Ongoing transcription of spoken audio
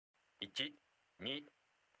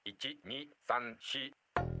1234567891011121314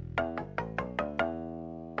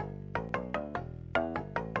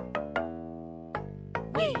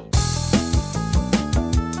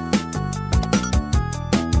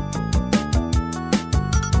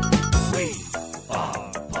 We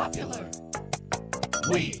are popular.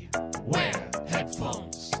 We wear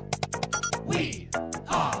headphones. We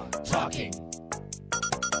are talking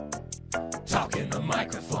the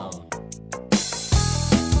microphone.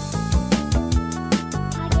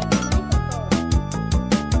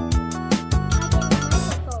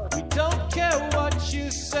 We don't care what you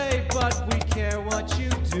say, but we care what you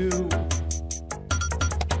do.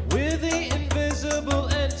 We're the invisible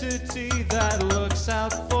entity that looks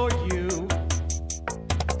out for you.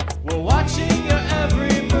 We're watching your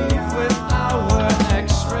every move with our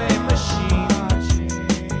X-ray machine.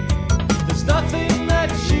 There's nothing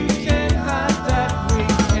that you can hide that we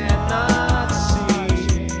cannot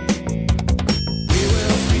see. We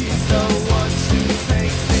will be the ones who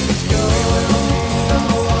make things go. We will be the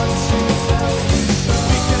ones who tell you so.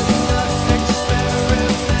 We conduct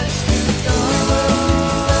experiments to go. We will be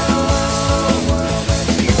the world.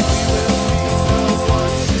 We will be the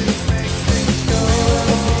ones who make things go. We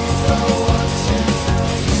will be the ones who tell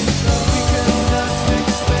you so. We conduct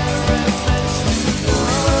experiments to go.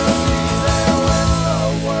 We will be there when the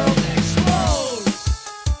world explodes.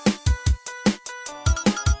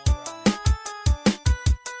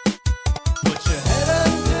 Put your head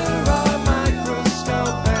under our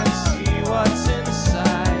microscope and see what's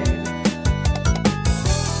inside.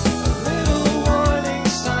 A little warning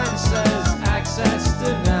sign says access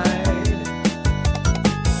denied.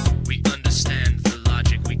 We understand the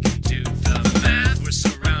logic, we can do the math. We're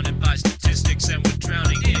surrounded by statistics and we're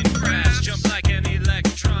drowning in graphs. Jump like an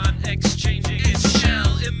electron, exchanging its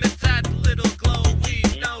shell. Emit that little glow we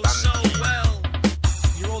know so well.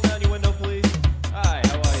 Can you roll down your window, please? Hi,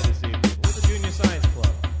 how are you this evening? We're the Junior Science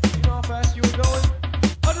Club. You know how fast you were going?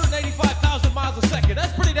 185,000 miles a second.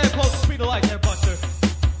 That's pretty damn close to the speed of light there, Buster.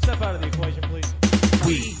 Step out of the equation, please.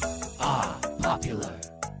 We are popular.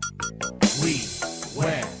 We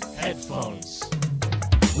wear headphones.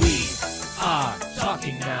 We are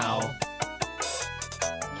talking now.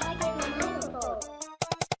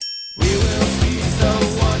 We will be the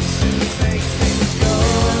ones who make things go.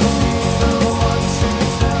 We will be the ones who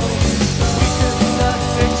tell you so. We conduct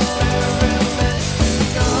experiments to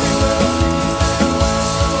go. We will be there when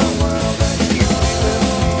the world explodes. We will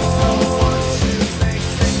be the ones who make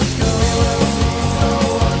things go. We will be the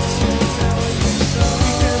ones who tell you so.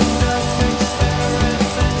 We conduct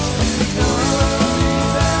experiments to go. We will be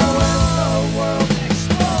there when the world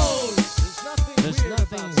explodes. There's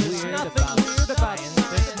nothing weird about science.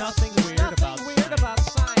 There's nothing weird about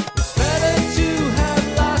science. It's better to have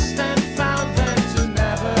lost and found than to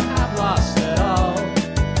never have lost at all.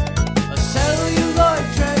 A celluloid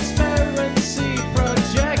transparency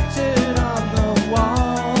projected on the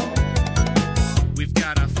wall. We've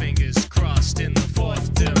got our fingers crossed in the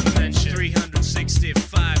fourth dimension.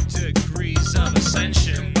 365 degrees of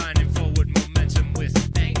ascension. Combining forward momentum with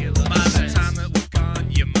angular By the time that we're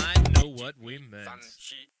gone, you might know what we meant.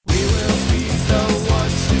 We will be the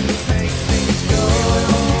ones who make things go. We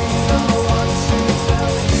will be the ones who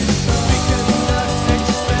tell you so. We conduct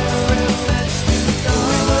experiments to go.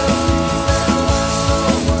 We will be there when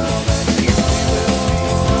the world explodes. We will be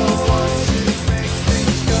the ones who make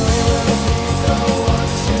things go. We will be the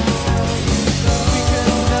ones who tell you so. We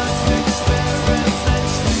conduct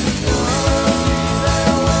experiments to go. We will be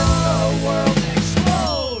there when the world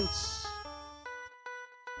explodes.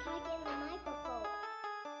 Talk in the microphone.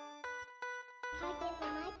 Talk in the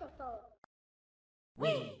microphone.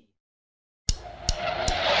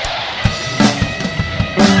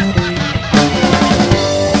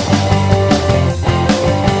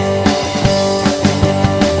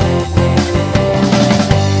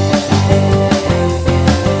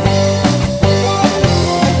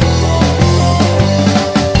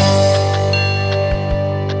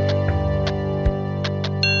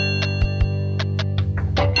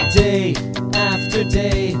 Day after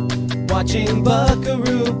day, watching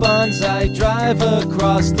Buckaroo Bonzai drive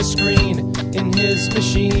across the screen in his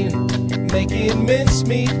machine, making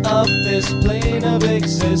mincemeat of this plane of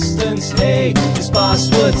existence. Hey, his boss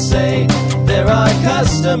would say, there are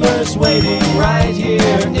customers waiting right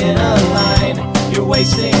here in a line. You're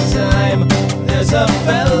wasting time. There's a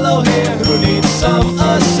fellow here who needs some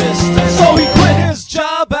assistance. So he quit his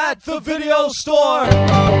job at the video store,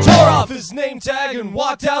 tore off his name tag and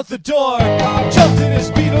walked out the door, jumped in his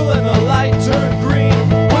Beetle and the light turned green.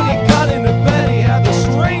 When he got into bed he had the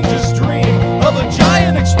strangest dream of a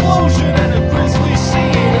giant explosion and a grisly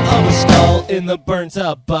scene of a in the burnt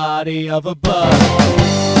up body of a bug.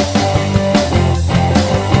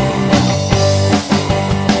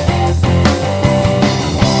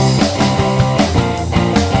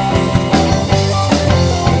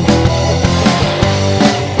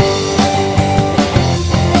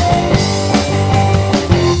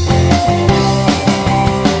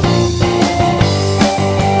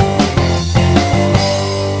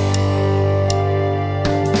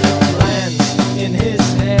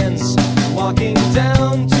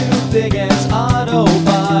 Down to Biggest Auto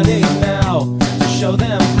Body now to show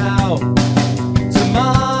them how to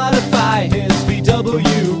modify his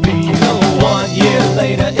VW Beetle. 1 year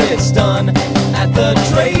later it's done at the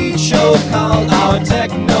trade show called Our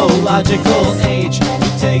Technological Age.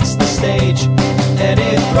 He takes the stage and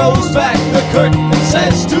it throws back the curtain and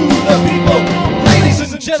says to the people,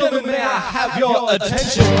 ladies and gentlemen, may I have your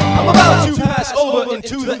attention? I'm about to pass over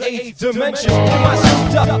into the 8th dimension in my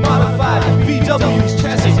souped-up, modified VW's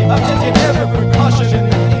chassis. I've taken every precaution in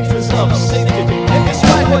the interest of safety. And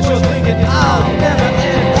despite what you're thinking, I'll never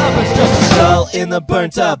end up as just a skull in the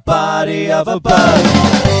burnt-up body of a bug.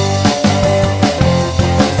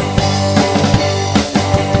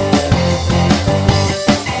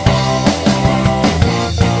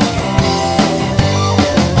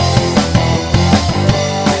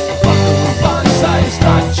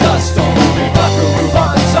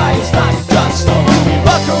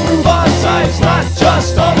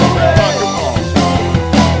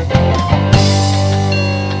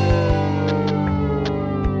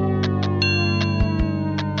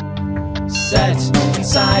 Set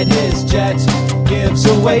inside his jet, gives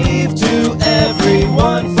a wave to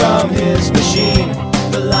everyone from his machine.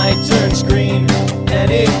 The light turns green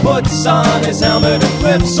and he puts on his helmet and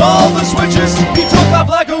flips all the switches. He took off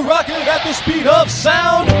like a rocket at the speed of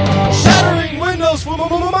sound, shattering windows for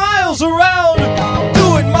miles around.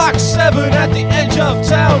 Doing Mach 7 at the edge of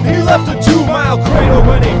town. He left a 2-mile crater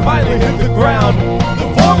when he finally hit the ground.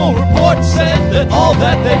 The formal report said that all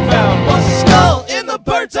that they found was a skull in the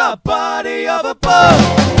burnt-up body of a bug.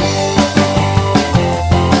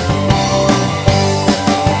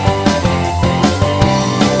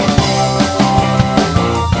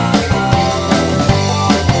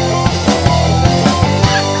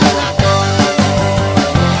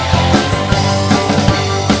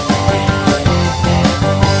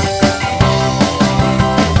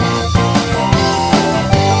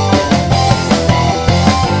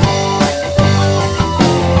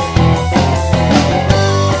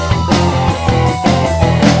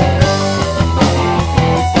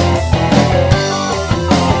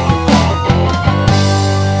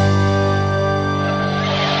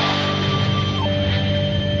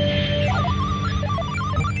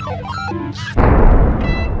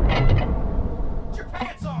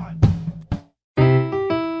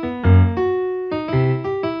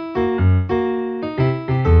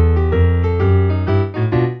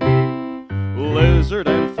 Lizard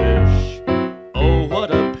and fish, oh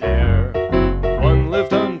what a pair. One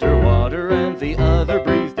lived underwater and the other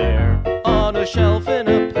breathed air. On a shelf in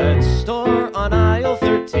a pet store on aisle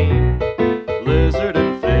 13, lizard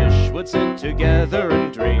and fish would sit together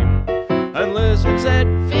and dream. And lizard said,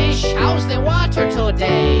 Fish, how's the water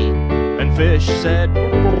today? and fish said,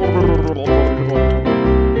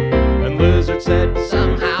 and lizard said,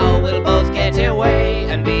 Somehow we'll both get away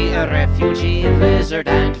and be a refugee, lizard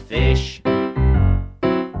and fish.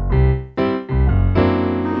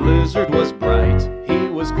 Lizard was bright, he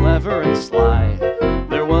was clever and sly.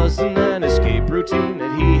 There wasn't an escape routine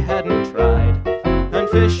that he hadn't tried. And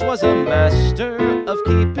fish was a master of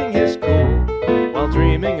keeping his cool, while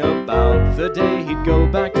dreaming about the day he'd go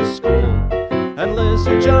back to school. And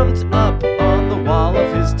lizard jumped up on the wall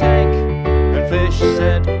of his tank, and fish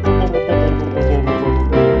said,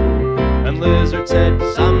 and lizard said,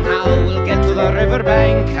 Somehow we'll get to the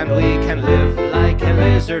riverbank and we can live like a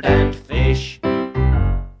lizard and fish.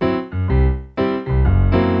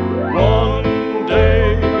 One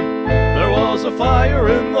day there was a fire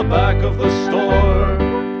in the back of the store,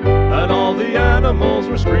 and all the animals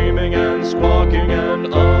were screaming and squawking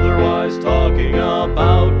and otherwise talking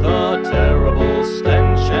about the terrible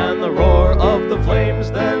stench and the roar of the flames.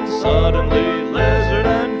 Then suddenly lizard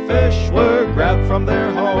and fish were grabbed from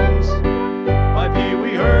their homes by Pee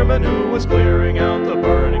Wee Herman, who was clearing out the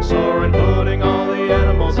burning store and putting all the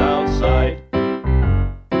animals outside.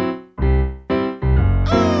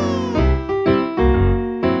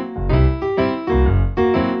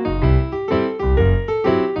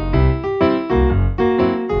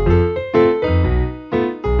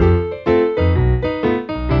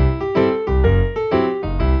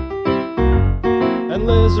 And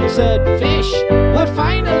lizard said, Fish,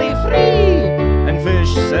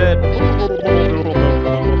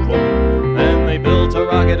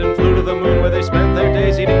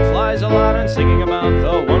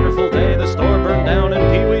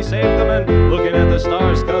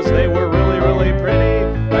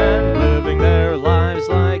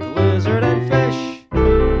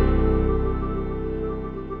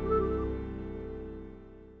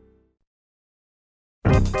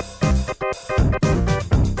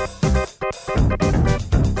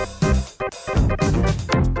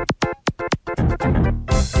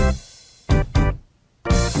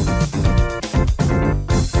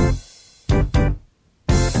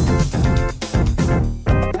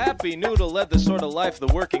 Noodle led the sort of life the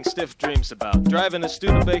working stiff dreams about. Driving a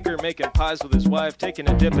Studebaker, making pies with his wife, taking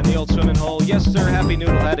a dip in the old swimming hole. Yes, sir, Happy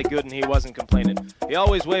Noodle had it good and he wasn't complaining. He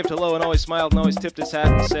always waved hello and always smiled and always tipped his hat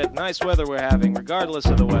and said, nice weather we're having, regardless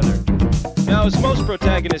of the weather. Now, as most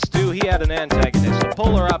protagonists do, he had an antagonist, a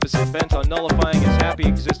polar opposite bent on nullifying his happy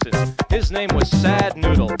existence. His name was Sad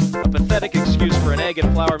Noodle, a pathetic excuse for an egg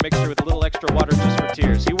and flour mixture with a little extra water just for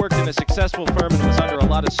tears. He worked in a successful firm and was under a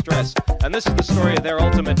lot of stress, and this is the story of their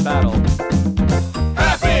ultimate battle.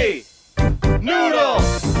 Happy Noodle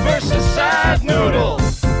versus Sad Noodle.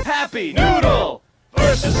 Happy Noodle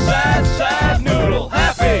versus Sad Noodle.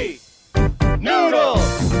 Happy Noodle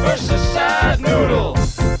versus Sad Noodle.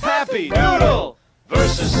 Happy Noodle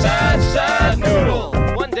versus Sad Noodle.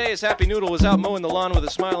 One day, as Happy Noodle was out mowing the lawn with a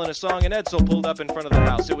smile and a song, an Edsel pulled up in front of the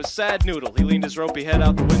house. It was Sad Noodle. He leaned his ropey head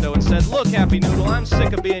out the window and said, look, Happy Noodle, I'm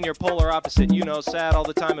sick of being your polar opposite. You know, sad all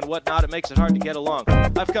the time and whatnot. It makes it hard to get along.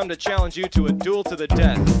 I've come to challenge you to a duel to the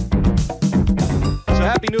death. So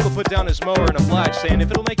Happy Noodle put down his mower and obliged, saying, if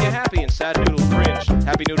it'll make you happy, and Sad Noodle cringed.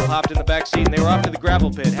 Happy Noodle hopped in the back seat and they were off to the gravel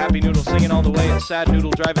pit. Happy Noodle singing all the way and Sad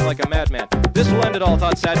Noodle driving like a madman. This will end it all,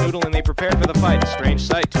 thought Sad Noodle, and they prepared for the fight. A strange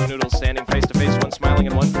sight, two noodles standing face to face, one smiling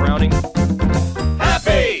and one frowning.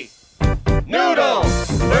 Happy Noodle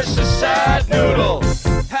versus Sad Noodle.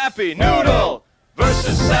 Happy Noodle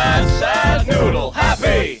versus Sad Noodle.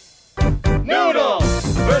 Happy Noodle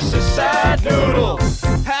versus Sad Noodle.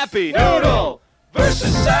 Happy Noodle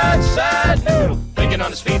versus Sad Noodle. Thinking on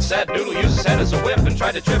his feet, Sad Noodle used his head as a whip and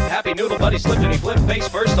tried to trip Happy Noodle, but he slipped and he flipped face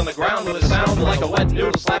first on the ground with a sound like a wet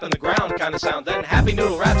noodle slapping the ground kind of sound. Then Happy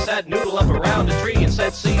Noodle wrapped Sad Noodle up around a tree and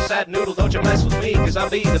said, see, Sad Noodle, don't you mess with me, cause I'll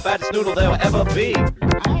be the fattest noodle there'll ever be.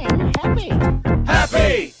 I am happy.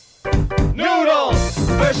 Happy Noodle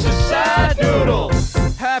versus Sad Noodle.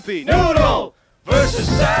 Happy Noodle versus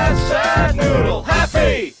Sad Noodle.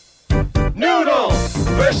 Happy Noodle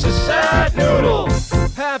versus Sad Noodle.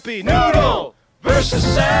 Happy Noodle versus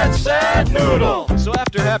Sad Noodle. So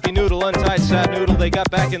after Happy Noodle untied Sad Noodle, they got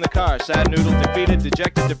back in the car. Sad Noodle, defeated,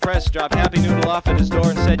 dejected, depressed, dropped Happy Noodle off at his door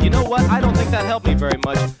and said, you know what, I don't think that helped me very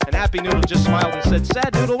much. And Happy Noodle just smiled and said,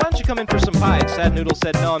 Sad Noodle, why don't you come in for some pie? And Sad Noodle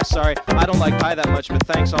said, no, I'm sorry, I don't like pie that much, but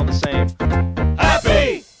thanks all the same.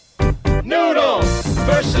 Happy Noodle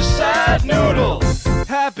versus Sad Noodle.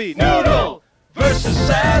 Happy Noodle versus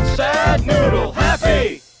Sad Noodle.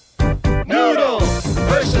 Happy Noodle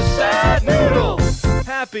versus Sad Noodle.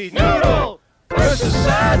 Happy Noodle versus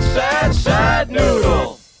Sad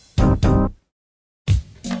Noodle.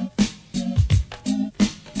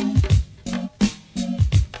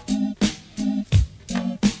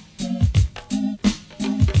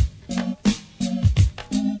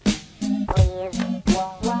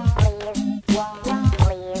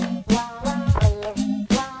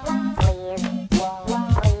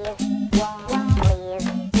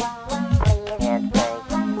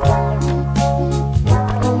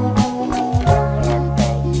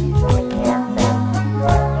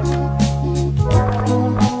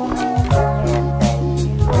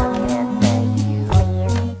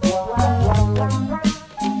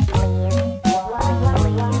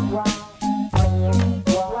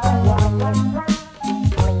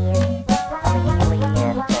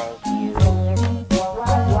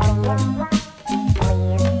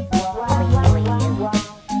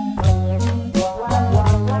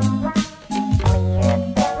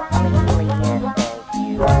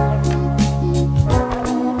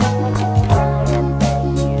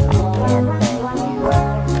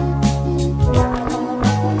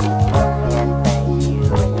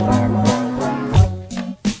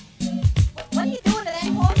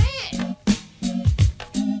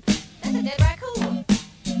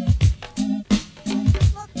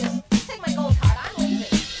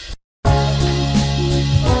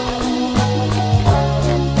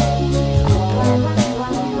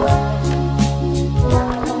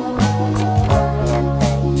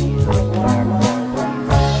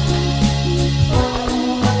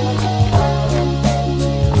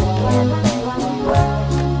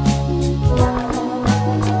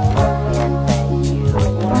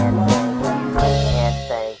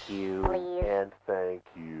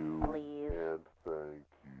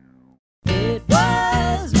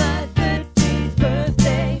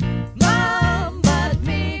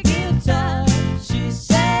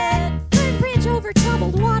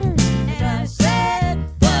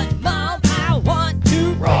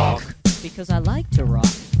 because I like to rock.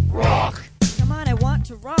 Rock. Come on, I want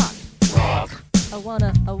to rock. Rock. I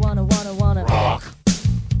wanna Rock.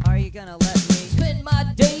 Are you gonna let me spend my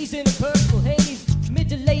days in a purple haze? Mid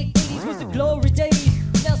to late 80s was the glory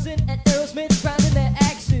days. Nelson and Aerosmith grinding their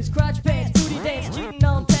axes, crotch pants, booty dance, cheating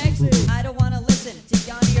on taxes.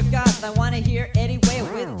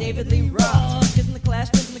 vividly raw. Kissing the class,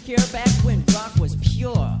 printing the cure back when rock was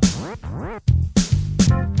pure.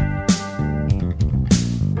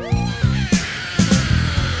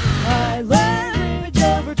 I language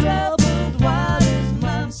over troubled waters.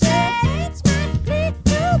 Mom said, "Smart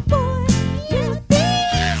little boy, you'll be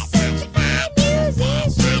such a fine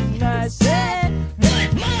musician." I said,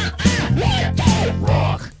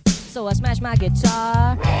 Rock. so I smashed my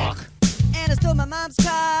guitar. Rock. And I stole my mom's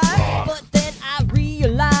car. But then I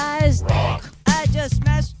realized I just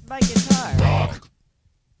smashed my guitar.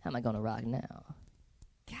 How am I gonna rock now?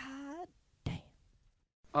 God damn.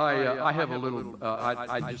 I have a little,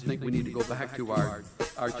 I just think we need to go back to our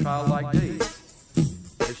childlike days.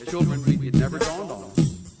 As children, it never dawned on us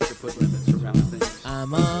to put limits around things.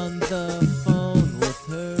 I'm on the phone with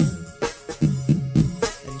her,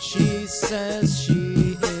 and she says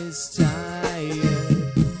she is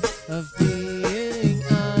tired of being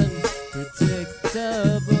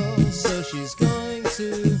unpredictable. So she's going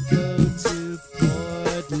to go to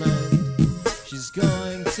Portland. She's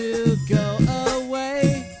going to go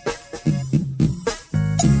away.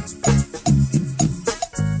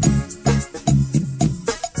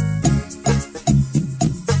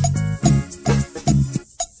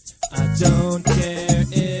 I don't care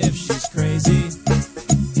if she's crazy.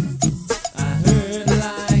 I heard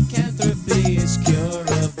lycanthropy is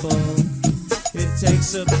curable. It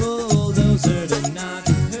takes a bulldozer to knock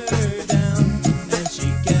her down, and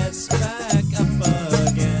she gets back up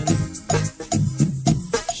again.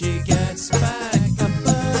 She gets back up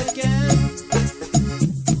again.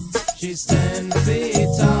 She's 10 feet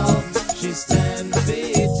tall. She's 10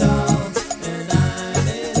 feet tall, and I'm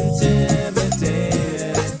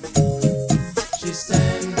intimidated. She's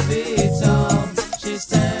 10 feet tall. She's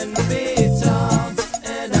 10 feet tall,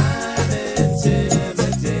 and I'm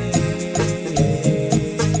intimidated.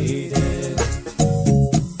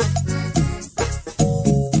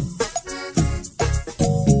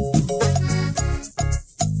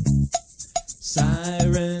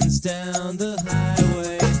 Sirens down the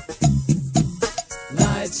highway.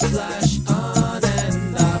 Lights flash on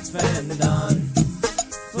and off and on.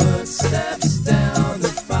 Footsteps down the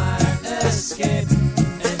fire escape,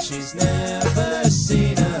 and she's never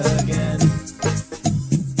seen again.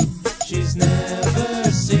 She's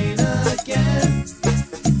never seen again.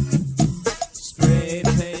 Spray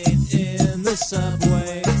paint in the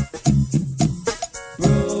subway.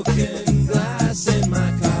 Broken glass in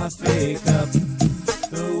my coffee cup.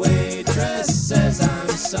 The waitress says I'm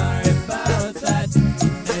sorry about that,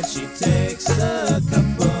 and she takes the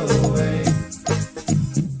cup away.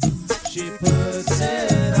 She puts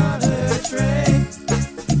it on her tray.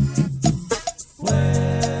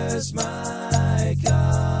 Where's my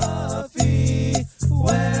coffee?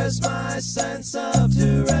 Where's my sense of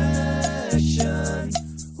direction?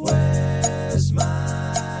 Where's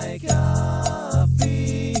my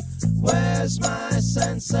coffee? Where's my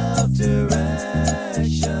sense of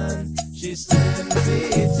direction? She's 10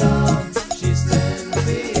 feet tall. She's 10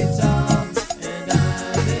 feet tall, and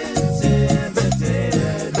I'm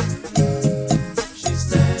intimidated. She's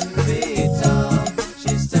 10 feet tall.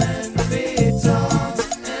 She's 10 feet tall,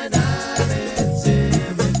 and I'm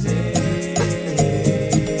intimidated.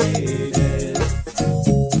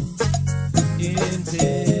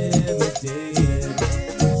 Intimidated.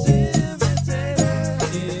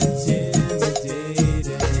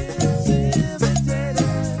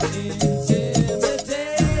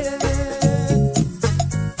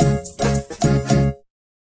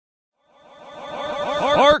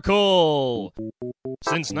 Farkle!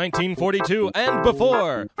 Since 1942 and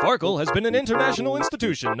before, Farkle has been an international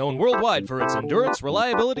institution known worldwide for its endurance,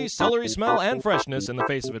 reliability, celery smell, and freshness in the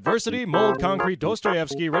face of adversity, mold, concrete,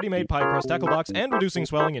 Dostoevsky, ready-made pie crust, tackle box, and reducing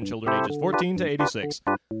swelling in children ages 14 to 86.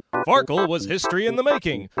 Farkle was history in the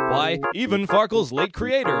making. Why, even Farkle's late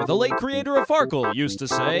creator, the late creator of Farkle, used to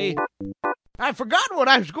say, I forgot what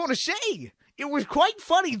I was going to say. It was quite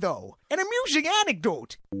funny, though. An amusing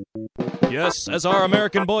anecdote. yes, as our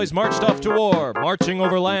American boys marched off to war, marching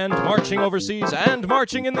over land, marching overseas, and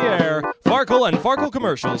marching in the air, Farkle and Farkle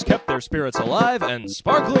commercials kept their spirits alive and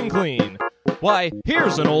sparkling clean. Why,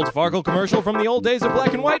 here's an old Farkle commercial from the old days of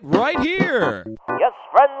black and white right here. Yes,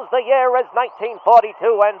 friends, the year is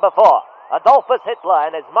 1942 and before. Adolphus Hitler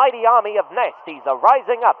and his mighty army of nasties are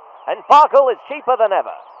rising up, and Farkle is cheaper than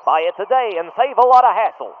ever. Buy it today and save a lot of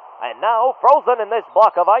hassle. And now, frozen in this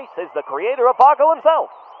block of ice is the creator of Farkle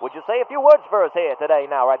himself. Would you say a few words for us here today?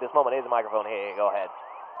 Now, right this moment, here's the microphone here. Go ahead.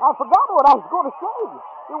 I forgot what I was going to say.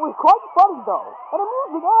 It was quite funny, though. An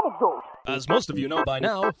amusing anecdote. As most of you know by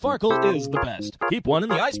now, Farkle is the best. Keep one in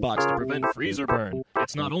the icebox to prevent freezer burn.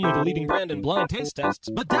 It's not only the leading brand in blind taste tests,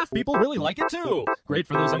 but deaf people really like it too. Great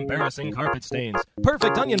for those embarrassing carpet stains.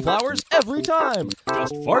 Perfect onion flowers every time.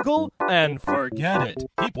 Just Farkle and forget it.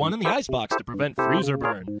 Keep one in the icebox to prevent freezer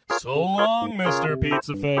burn. So long, Mr.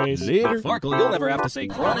 Pizza Face. Later. With Farkle, you'll never have to say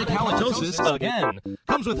chronic halitosis again.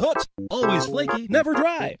 Comes with hooks, always flaky, never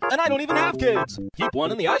dry. And I don't even have kids. Keep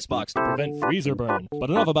one in the icebox to prevent freezer burn.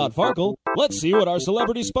 But enough about Farkle. Let's see what our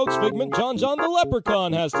celebrity spokesfigment John the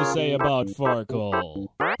Leprechaun has to say about Farkle.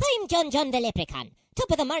 I'm John the Leprechaun.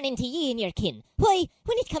 Top of the morning to ye and your kin. Why,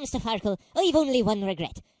 when it comes to Farkle, I've only one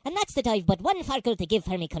regret, and that's that I've but one Farkle to give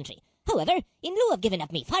for me country. However, in lieu of giving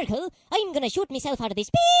up me Farkle, I'm gonna shoot myself out of this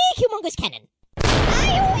big humongous cannon.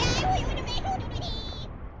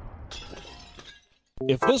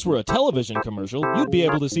 If this were a television commercial, you'd be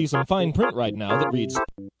able to see some fine print right now that reads,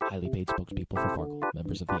 highly paid spokespeople for Farkle,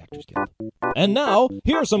 members of the Actors Guild. And now,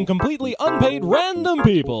 here are some completely unpaid random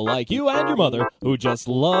people like you and your mother who just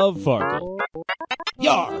love Farkle.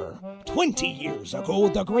 Yar! 20 years ago,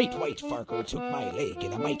 the great white Farkle took my leg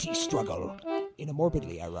in a mighty struggle. In a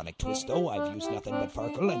morbidly ironic twist, though, I've used nothing but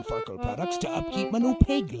Farkle and Farkle products to upkeep my new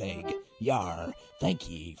peg leg. Yar! Thank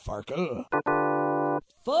ye, Farkle.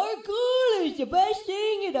 Farkle is the best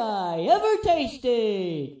thing that I ever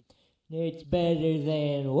tasted. It's better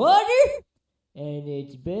than water, and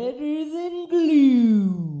it's better than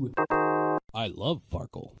glue. I love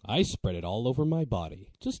Farkle. I spread it all over my body.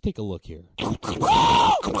 Just take a look here.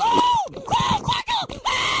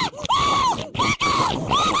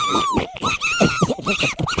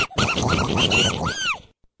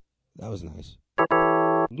 That was nice.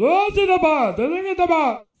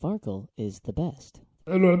 Farkle is the best.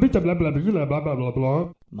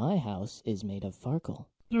 My house is made of Farkle.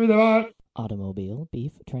 Automobile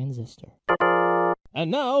beef transistor. And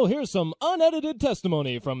now, here's some unedited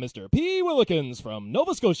testimony from Mr. P. Willikins from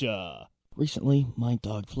Nova Scotia. Recently, my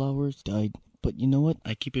dog Flowers died, but you know what?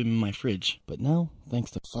 I keep him in my fridge. But now, thanks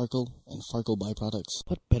to Farkle and Farkle byproducts,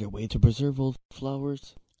 what better way to preserve old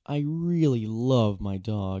Flowers? I really love my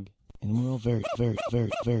dog, and we're all very, very,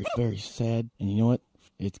 very, very, very sad. And you know what?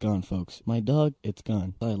 It's gone, folks. My dog, it's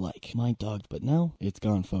gone. I like my dog, but now it's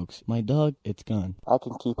gone, folks. My dog, it's gone. I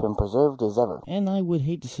can keep him preserved as ever. And I would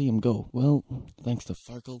hate to see him go. Well, thanks to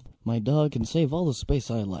Farkle, my dog can save all the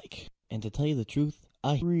space I like. And to tell you the truth,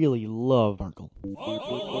 I really love Farkle.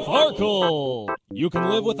 Farkle! You can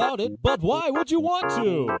live without it, but why would you want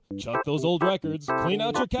to? Chuck those old records, clean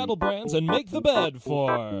out your cattle brands, and make the bed for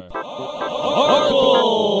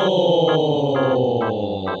Farkle!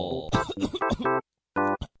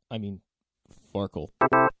 I mean, Farkle.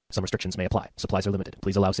 Some restrictions may apply. Supplies are limited.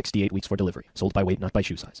 Please allow 68 weeks for delivery. Sold by weight, not by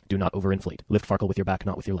shoe size. Do not overinflate. Lift Farkle with your back,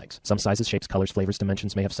 not with your legs. Some sizes, shapes, colors, flavors,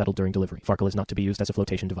 dimensions may have settled during delivery. Farkle is not to be used as a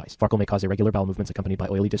flotation device. Farkle may cause irregular bowel movements accompanied by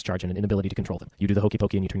oily discharge and an inability to control them. You do the hokey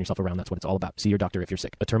pokey and you turn yourself around. That's what it's all about. See your doctor if you're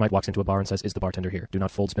sick. A termite walks into a bar and says, "Is the bartender here?" Do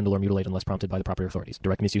not fold, spindle, or mutilate unless prompted by the proper authorities.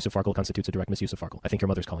 Direct misuse of Farkle constitutes a direct misuse of Farkle. I think your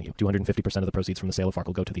mother's calling you. 250% of the proceeds from the sale of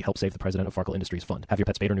Farkle go to the Help Save the President of Farkle Industries Fund. Have your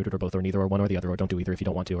pet spayed or neutered or both or neither or one or the other, or don't do either if you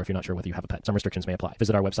don't want to or if you're not sure whether you have a pet. Some restrictions may apply.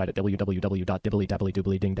 Visit our website at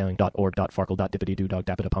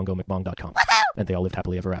www.dibbly-dabbly-doobly-ding-dang.org.farkle.dippity-doo-dog-dappity-pongo-mcbong.com. And they all lived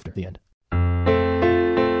happily ever after. The end.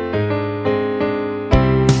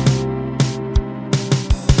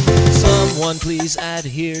 Someone please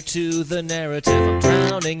adhere to the narrative. I'm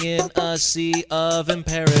drowning in a sea of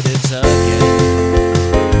imperatives again.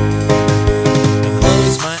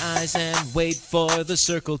 Close my eyes and wait for the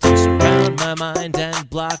circle to surround my mind and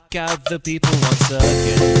block out the people once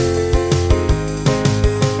again.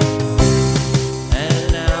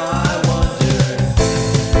 And now I wonder,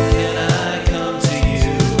 can I come to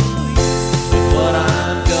you with what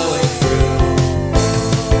I'm going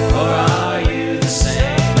through? Or are you the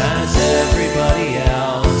same as everybody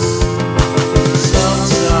else?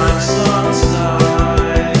 Sometimes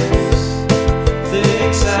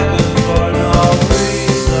things happen for no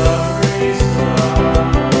reason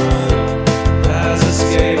has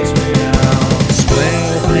escaped me now.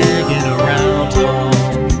 Square peg in a round hole,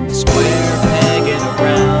 square peg in a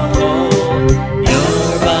round hole.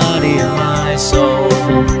 Your body and my soul,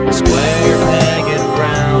 square peg in a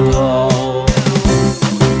round hole.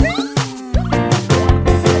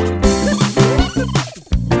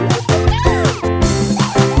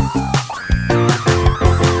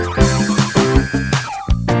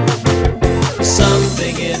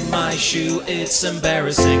 Something in my shoe, it's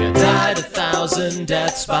embarrassing. I died 1,000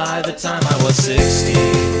 deaths by the time I was 60.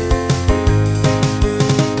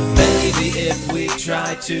 Maybe if we try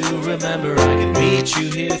try to remember, I can meet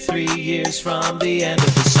you here 3 years from the end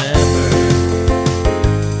of December.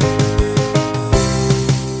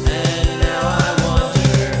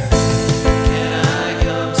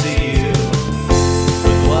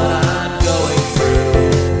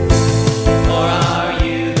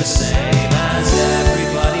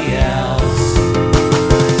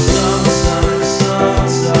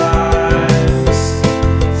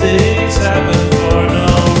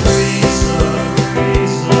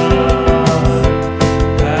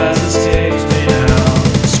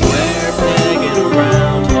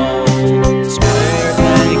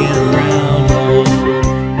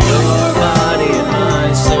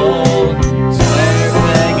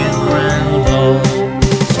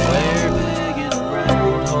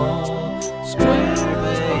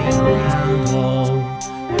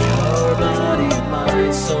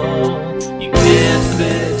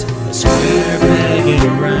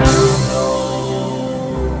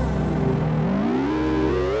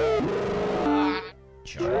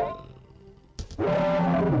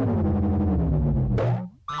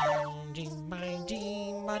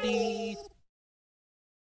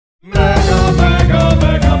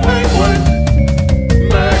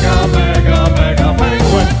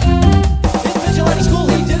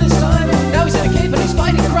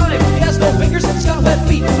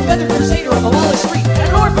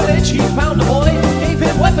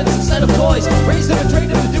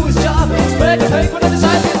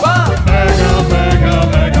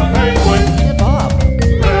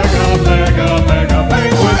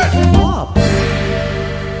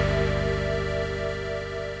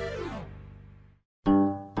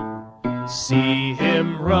 See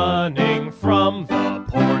him running from the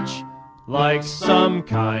porch like some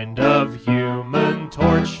kind of human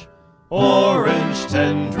torch. Orange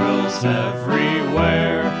tendrils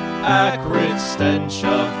everywhere, acrid stench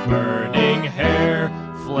of burning hair,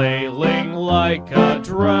 flailing like a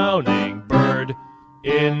drowning bird.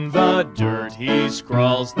 In the dirt he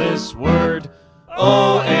scrawls this word: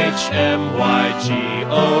 OHMYGODIMONFIRE.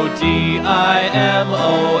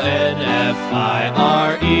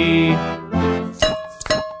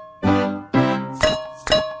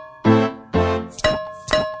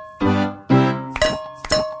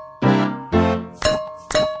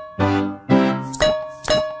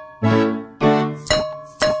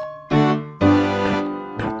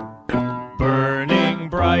 Burning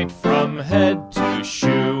bright from head to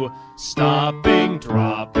shoe, stopping,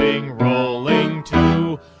 dropping, rolling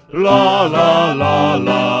too. La la la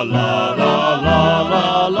la la la la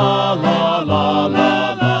la la la la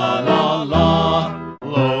la la la.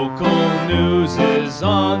 Local news is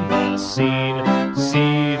on the scene.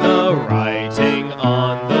 See the writing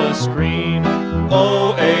on the screen.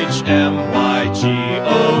 OHMYGODIMONFIRE.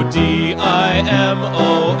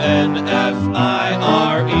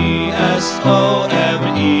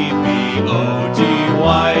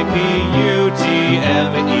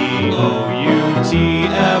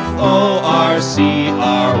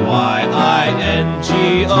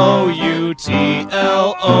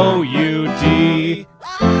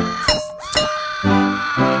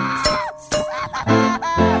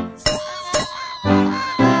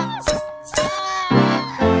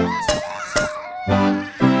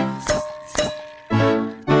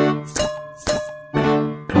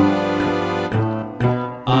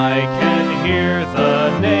 I can hear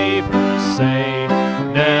the neighbors say,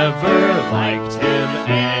 never liked him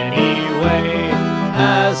anyway.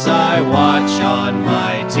 As I watch on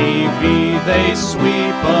my TV, they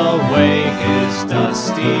sweep away his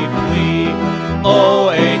dusty plea.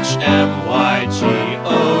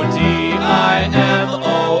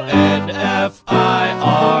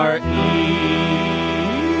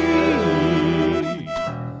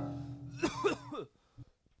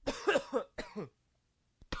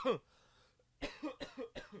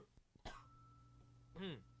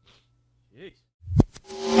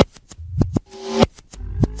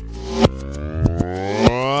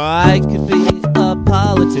 I could be a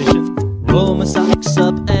politician, roll my socks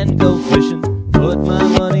up and go fishing, put my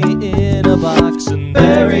money in a box and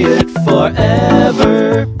bury it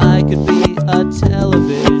forever. I could be a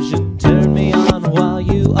television, turn me on while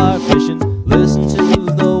you are fishing, listen to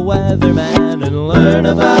the weatherman and learn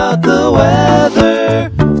about the weather.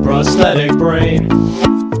 Prosthetic brain,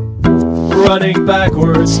 running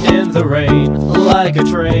backwards in the rain like a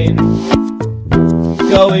train,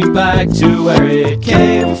 going back to where it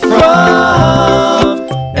came from.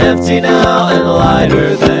 Empty now and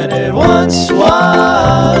lighter than it once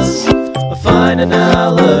was. A fine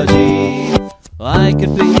analogy. I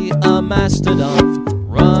could be a mastodon,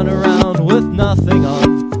 run around with nothing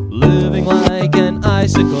on, living like an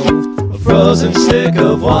icicle, frozen stick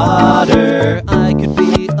of water. I could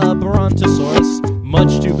be a brontosaurus,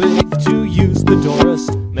 much too big to use the Doris,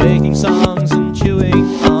 making songs and chewing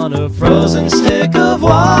on a frozen stick of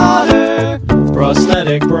water.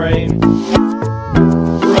 Prosthetic brain,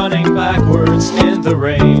 running backwards in the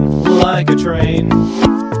rain like a train,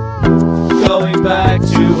 going back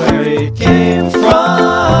to where it came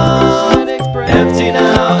from. Empty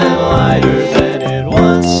now and lighter than it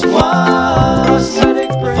once was.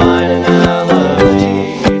 Fine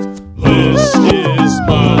analogy. This is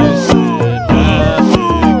my synaptic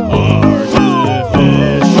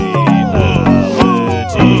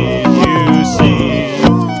artificiality. You see,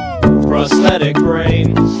 prosthetic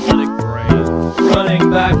brain, running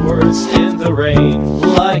backwards in the rain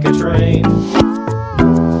like a train,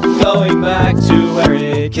 going back to where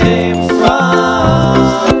it came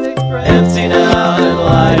from. Empty now and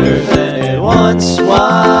lighter than it once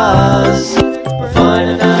was. Fine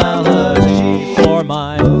analogy for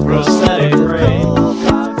my prosthetic brain,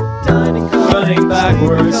 running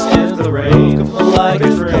backwards in the rain like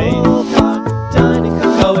a train,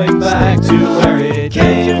 going back to where it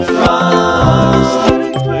came from.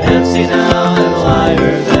 Empty now and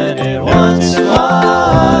lighter than it once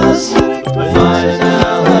was. Fine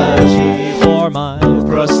analogy for my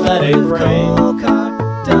prosthetic brain,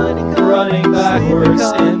 running backwards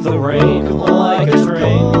in the rain like a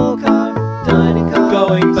train,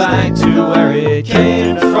 going back to where it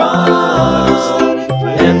came from.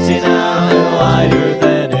 Empty now and lighter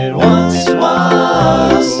than it once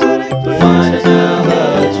was. Fine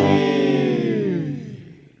analogy.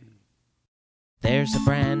 There's a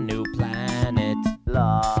brand new planet.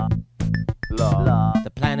 The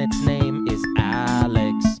planet's name is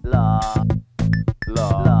Alex.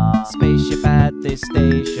 Spaceship at this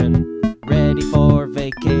station, ready for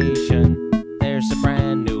vacation. There's a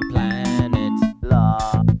brand new planet.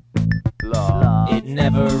 It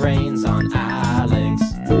never rains on Alex.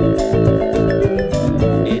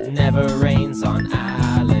 It never rains on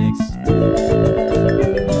Alex.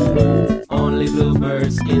 Only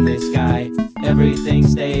bluebirds in the sky. Everything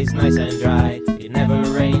stays nice and dry. It never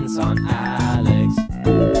rains on Alex.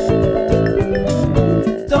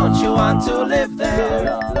 Don't you want to live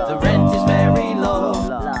there? The rent is very low.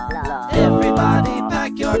 Everybody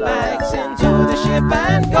pack your bags into the ship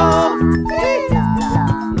and go.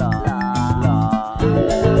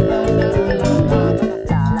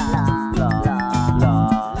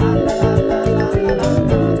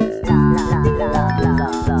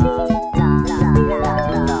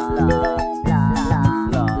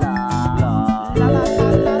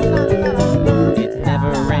 It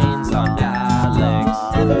never rains on Alex.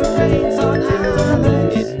 Never rains on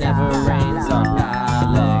Alex. It never rains on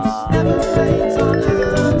Alex. Never rains on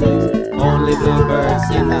Alex. Only bluebirds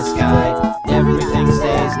in the sky. Everything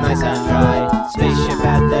stays nice and dry. Spaceship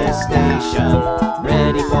at the station,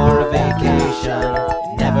 ready for a vacation.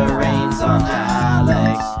 It never rains on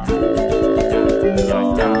Alex.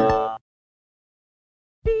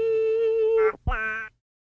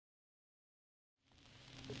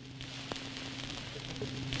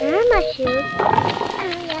 Irma shoes.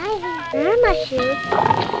 Irma shoes.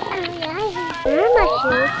 Irma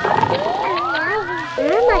shoes.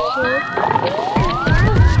 Irma shoes.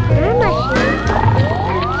 Irma shoes.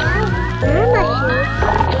 Irma shoes.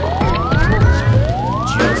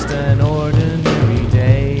 Just an ordinary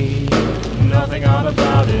day, nothing odd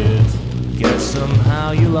about it. Guess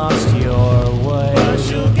somehow you lost your way, but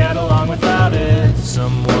you'll get along without it.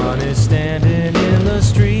 Someone is standing in the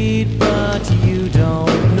street, but you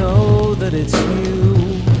don't know that it's you.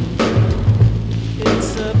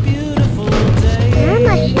 It's a beautiful day.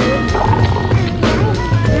 Irma shoes.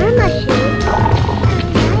 Irma shoes.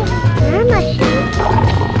 Irma shoes.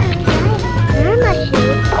 Irma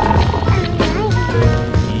shoes.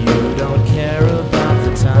 You don't care about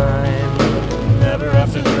the time, never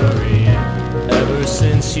have to hurry. Ever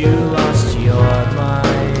since you lost your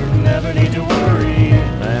mind, never need to worry.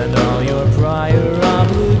 And all your prior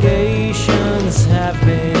obligations have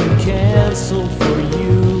been canceled for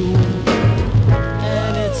you.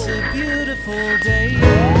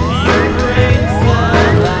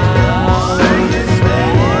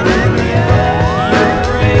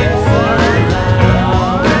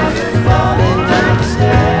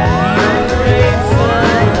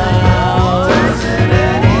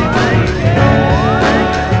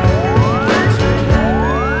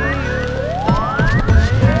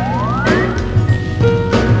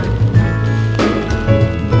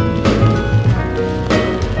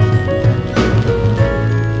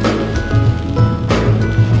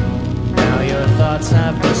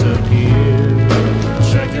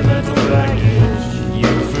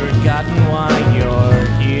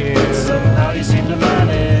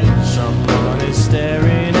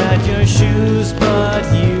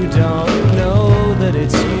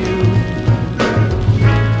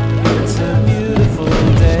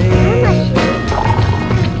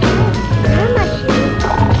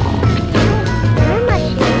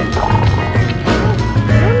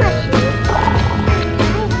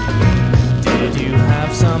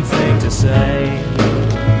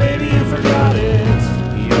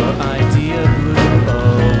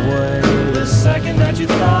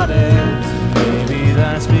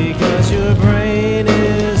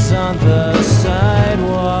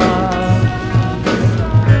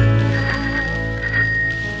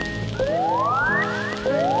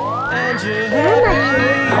 and you're happy.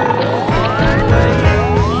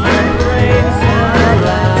 Your brain fell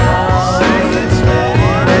out. Sees it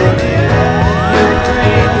spinning in the air. Your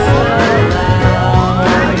brain fell out.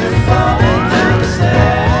 You're falling down the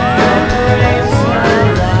stairs. Your brain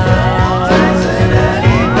fell out. Doesn't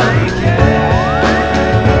anybody care?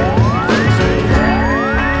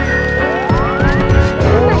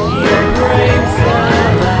 Your brain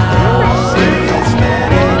fell out. Sees it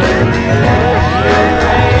spinning in the air. Your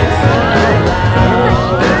brain fell out.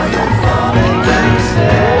 You're falling down the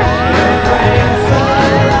stairs. Your brain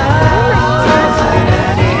fell out. Doesn't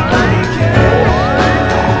anybody care?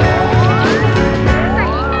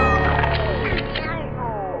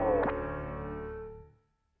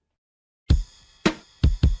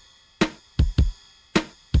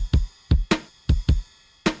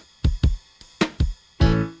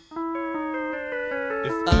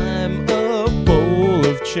 If I'm a bowl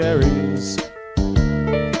of cherries,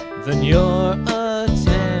 then you're a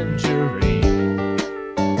tangerine.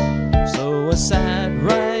 So I sat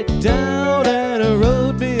right down and I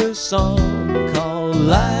wrote me a song called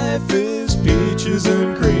Life is Peaches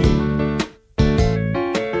and Cream.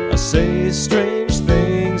 I say strange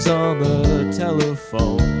things on the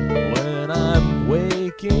telephone when I'm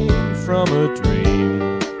waking from a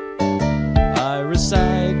dream. I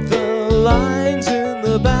recite the lines in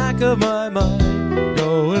the back of my mind,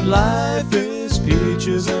 knowing life is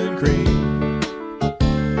peaches and cream.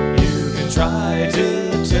 You can try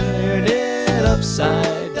to turn it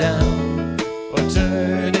upside down or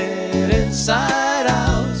turn it inside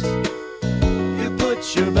out. You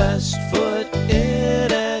put your best foot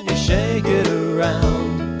in and you shake it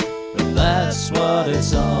around, and that's what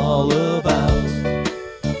it's all about.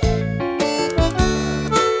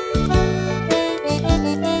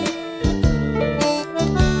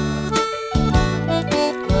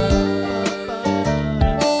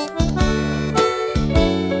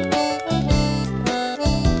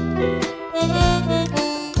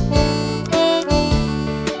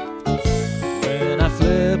 When I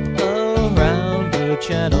flip around the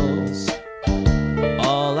channels,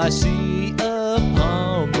 all I see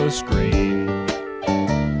upon the screen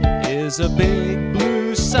is a big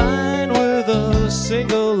blue sign with a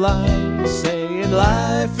single line saying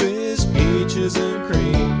life is peaches and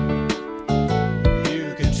cream.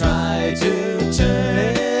 You can try to turn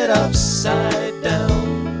it upside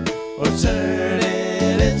down or turn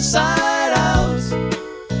it inside out.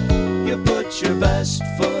 You put your best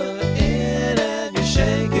foot in and you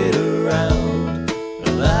shake it around,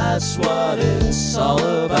 and that's what it's all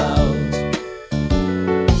about.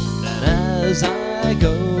 And as I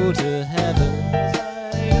go to heaven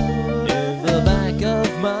in the back of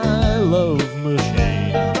my love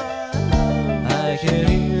machine, I can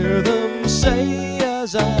hear them say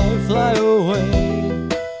as I fly away,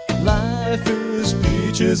 life is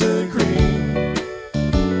peaches and cream.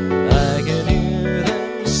 I can hear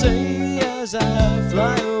them say as I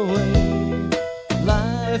fly away,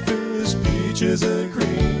 life is peaches and cream.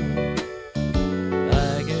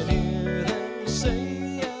 I can hear them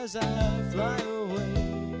say as I fly away,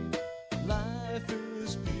 life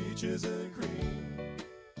is peaches and cream.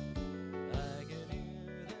 I can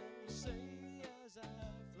hear them say as I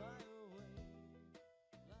fly away,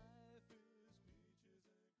 life is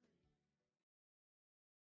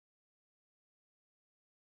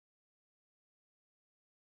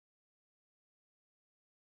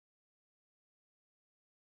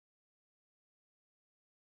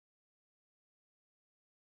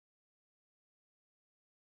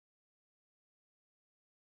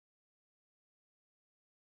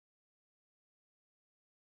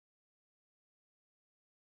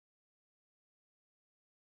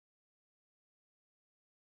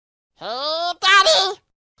Hey, Daddy!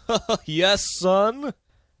 Yes, son?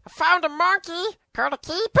 I found a monkey. Care to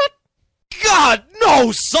keep it? God,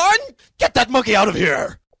 no, son! Get that monkey out of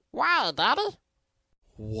here! Why, Daddy?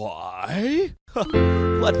 Why?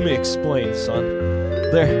 Let me explain, son.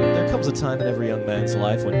 There comes a time in every young man's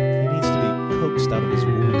life when he needs to be coaxed out of his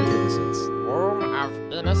womb of innocence. Womb of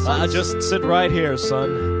innocence? Just sit right here, son.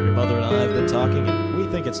 Your mother and I have been talking, and we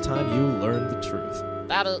think it's time you learned the truth.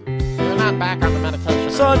 Daddy, you're not back on the medication.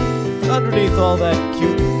 Son, underneath all that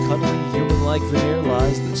cute, cuddly, human-like veneer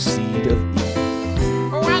lies the seed of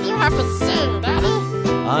evil. Why do you have to sing, Daddy?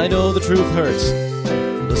 I know the truth hurts.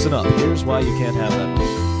 Listen up, here's why you can't have that.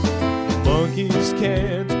 Monkeys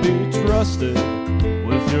can't be trusted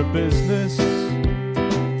with your business.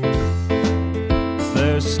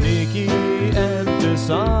 They're sneaky and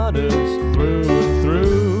dishonest through and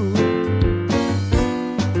through.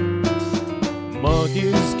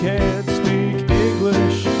 Monkeys can't speak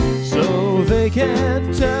English, so they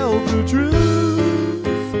can't tell the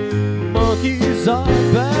are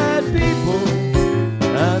bad people,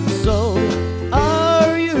 and so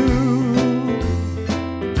are you.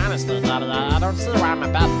 Honestly, Daddy, I don't see why I'm a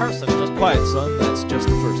bad person. Just quiet, son. That's just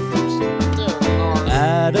the first verse. Dear Lord.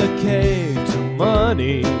 Add a K to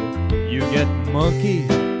money, you get monkey.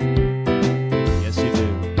 Yes, you do.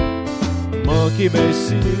 Monkey may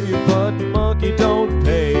see, but monkey don't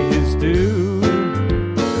pay his due.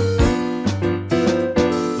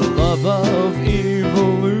 The love of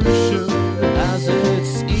evolution has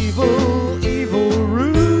its evil, evil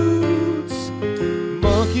roots.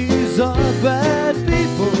 Monkeys are bad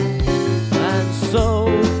people, and so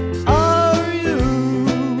are you.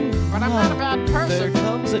 But I'm not a bad person. There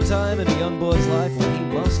comes a time in a young boy's life when he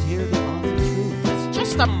must hear the awful truth. It's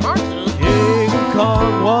just a monkey. King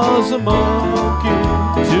Kong was a monkey,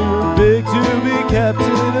 too big to be kept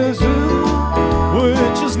in a zoo,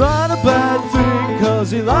 which is not a bad thing,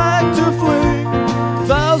 'cause he liked to fling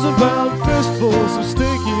 1,000-pound fistfuls of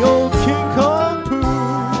stinky old King Kong poo.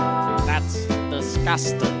 That's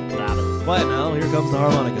disgusting, Daddy. Quiet now, here comes the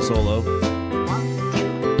harmonica solo.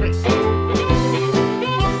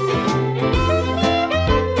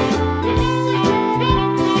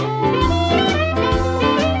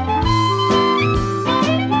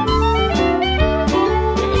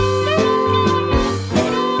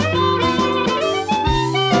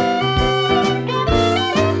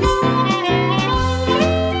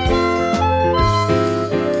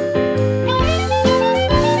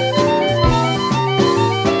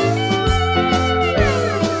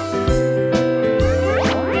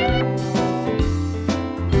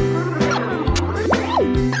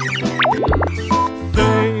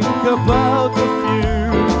 About the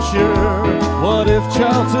future, what if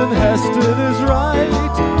Charlton Heston is right?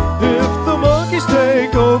 If the monkeys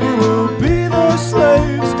take over, we'll be their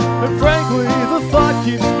slaves. And frankly, the thought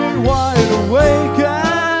keeps me wide awake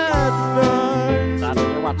at night. Daddy,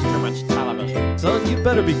 you watch too much television. Son, you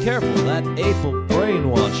better be careful. That ape will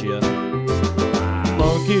brainwash you.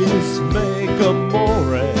 Monkeys make a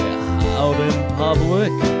moray out in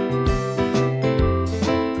public,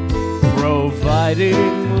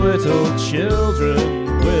 providing little children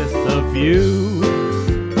with a view.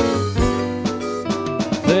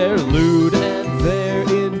 They're lewd and they're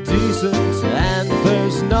indecent, and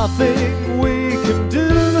there's nothing we can do.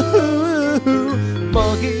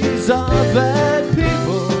 Monkeys are bad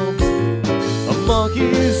people.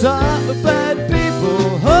 Monkeys are bad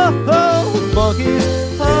people. Ho ho! Monkeys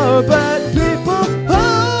are bad people.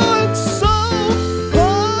 Oh, and so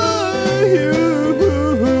are you.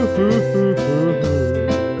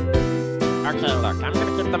 Okay, look, I'm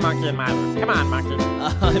gonna keep the monkey in my room. Come on, monkey.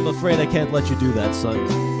 I'm afraid I can't let you do that, son.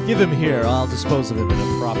 Give him here. I'll dispose of him in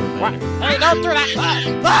a proper manner. Hey, don't do that!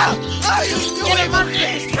 Get him,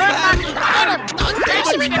 monkey! Get him! Don't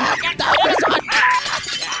chase him in the